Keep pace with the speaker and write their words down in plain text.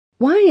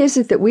Why is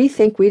it that we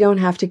think we don't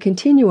have to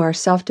continue our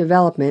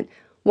self-development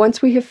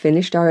once we have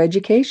finished our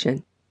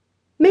education?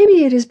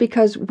 Maybe it is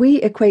because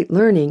we equate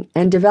learning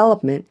and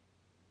development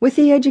with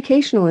the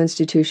educational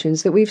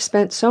institutions that we've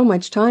spent so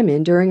much time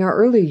in during our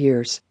early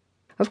years.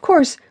 Of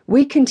course,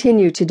 we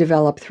continue to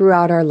develop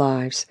throughout our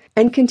lives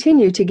and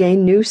continue to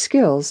gain new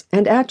skills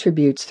and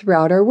attributes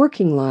throughout our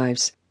working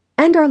lives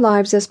and our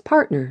lives as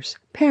partners,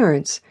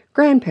 parents,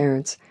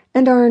 grandparents,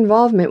 and our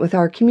involvement with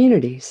our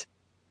communities.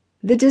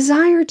 The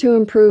desire to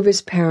improve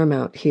is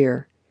paramount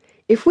here.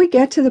 If we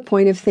get to the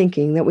point of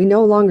thinking that we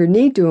no longer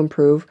need to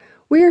improve,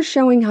 we are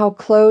showing how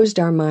closed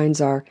our minds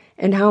are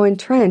and how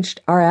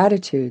entrenched our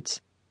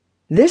attitudes.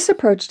 This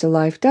approach to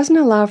life doesn't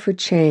allow for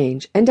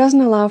change and doesn't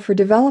allow for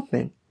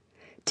development.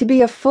 To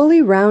be a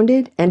fully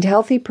rounded and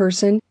healthy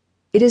person,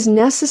 it is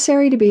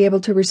necessary to be able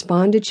to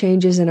respond to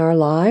changes in our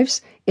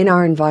lives, in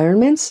our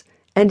environments,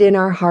 and in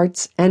our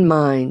hearts and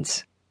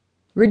minds.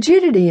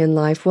 Rigidity in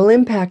life will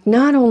impact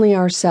not only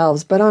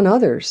ourselves but on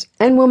others,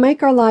 and will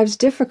make our lives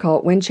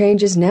difficult when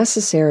change is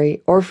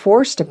necessary or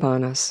forced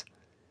upon us.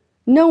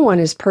 No one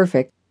is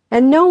perfect,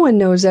 and no one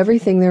knows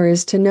everything there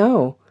is to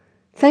know.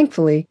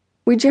 Thankfully,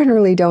 we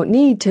generally don't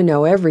need to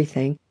know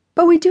everything,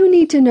 but we do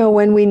need to know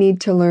when we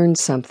need to learn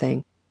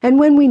something, and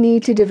when we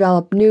need to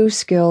develop new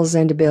skills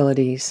and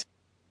abilities.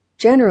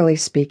 Generally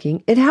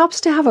speaking, it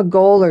helps to have a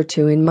goal or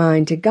two in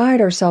mind to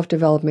guide our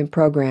self-development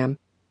program,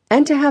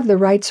 and to have the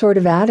right sort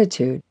of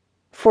attitude.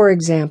 For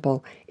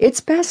example,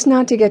 it's best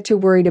not to get too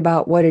worried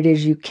about what it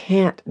is you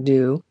can't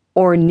do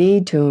or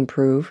need to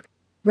improve.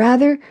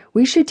 Rather,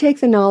 we should take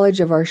the knowledge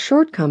of our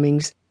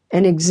shortcomings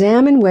and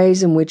examine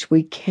ways in which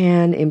we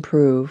can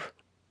improve.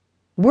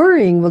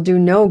 Worrying will do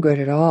no good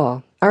at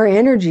all. Our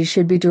energy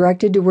should be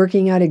directed to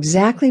working out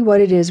exactly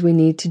what it is we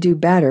need to do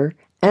better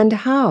and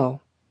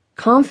how.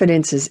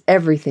 Confidence is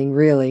everything,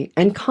 really,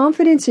 and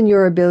confidence in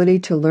your ability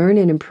to learn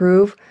and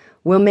improve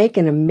will make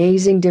an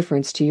amazing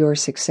difference to your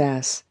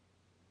success.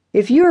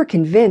 If you are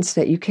convinced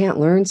that you can't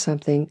learn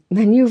something,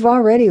 then you've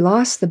already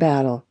lost the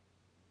battle.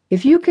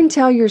 If you can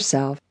tell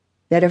yourself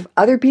that if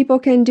other people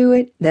can do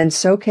it, then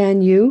so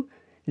can you,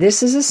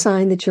 this is a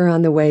sign that you're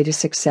on the way to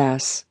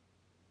success.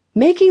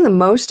 Making the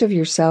most of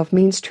yourself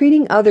means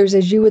treating others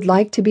as you would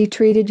like to be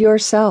treated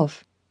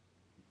yourself.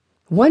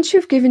 Once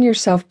you've given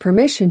yourself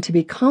permission to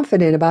be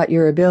confident about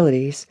your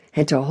abilities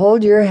and to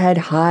hold your head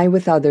high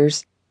with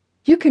others,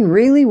 you can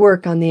really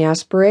work on the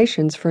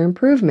aspirations for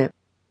improvement.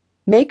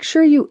 Make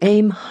sure you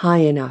aim high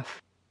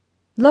enough.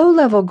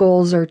 Low-level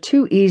goals are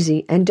too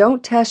easy and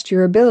don't test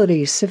your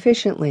abilities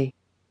sufficiently.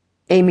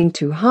 Aiming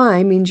too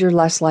high means you're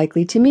less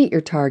likely to meet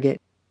your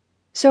target.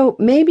 So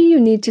maybe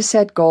you need to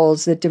set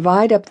goals that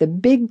divide up the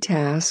big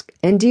task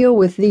and deal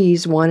with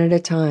these one at a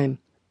time.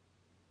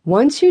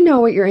 Once you know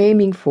what you're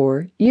aiming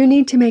for, you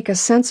need to make a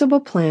sensible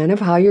plan of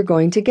how you're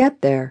going to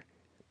get there.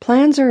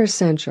 Plans are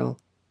essential.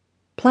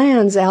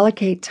 Plans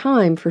allocate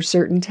time for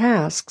certain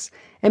tasks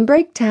and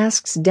break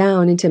tasks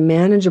down into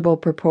manageable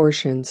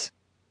proportions.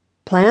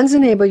 Plans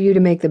enable you to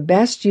make the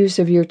best use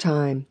of your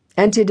time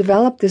and to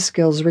develop the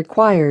skills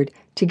required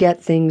to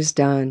get things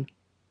done.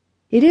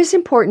 It is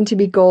important to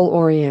be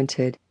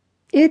goal-oriented.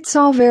 It's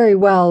all very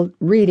well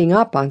reading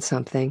up on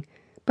something,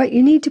 but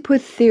you need to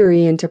put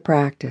theory into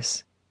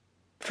practice.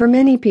 For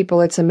many people,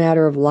 it's a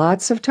matter of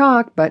lots of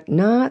talk, but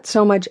not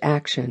so much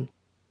action.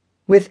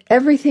 With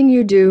everything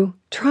you do,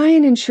 try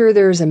and ensure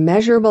there is a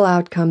measurable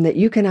outcome that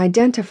you can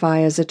identify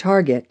as a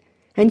target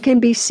and can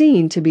be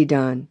seen to be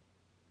done.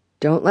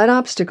 Don't let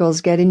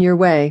obstacles get in your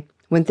way.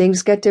 When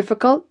things get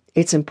difficult,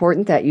 it's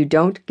important that you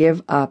don't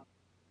give up.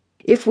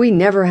 If we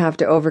never have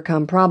to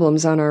overcome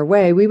problems on our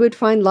way, we would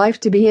find life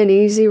to be an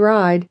easy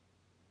ride.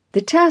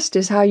 The test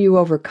is how you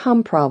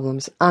overcome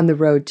problems on the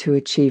road to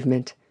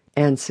achievement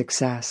and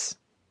success.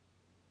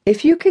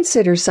 If you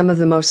consider some of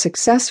the most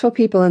successful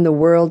people in the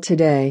world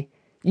today,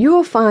 you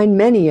will find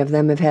many of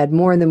them have had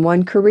more than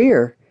one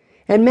career,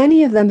 and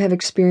many of them have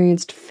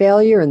experienced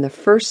failure in the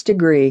first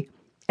degree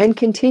and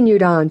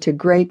continued on to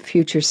great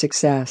future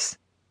success.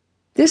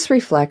 This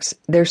reflects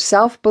their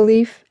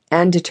self-belief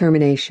and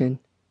determination.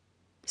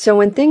 So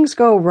when things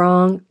go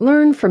wrong,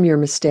 learn from your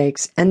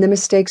mistakes and the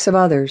mistakes of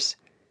others.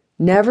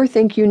 Never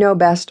think you know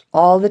best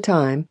all the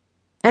time,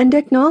 and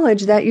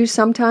acknowledge that you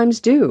sometimes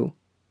do.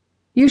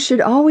 You should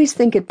always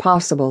think it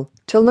possible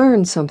to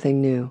learn something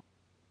new.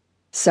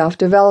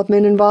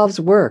 Self-development involves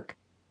work,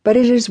 but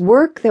it is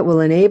work that will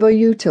enable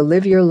you to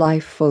live your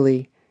life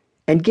fully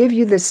and give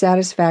you the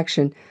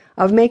satisfaction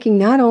of making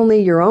not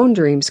only your own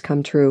dreams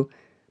come true,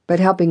 but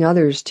helping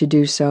others to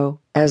do so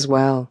as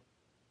well.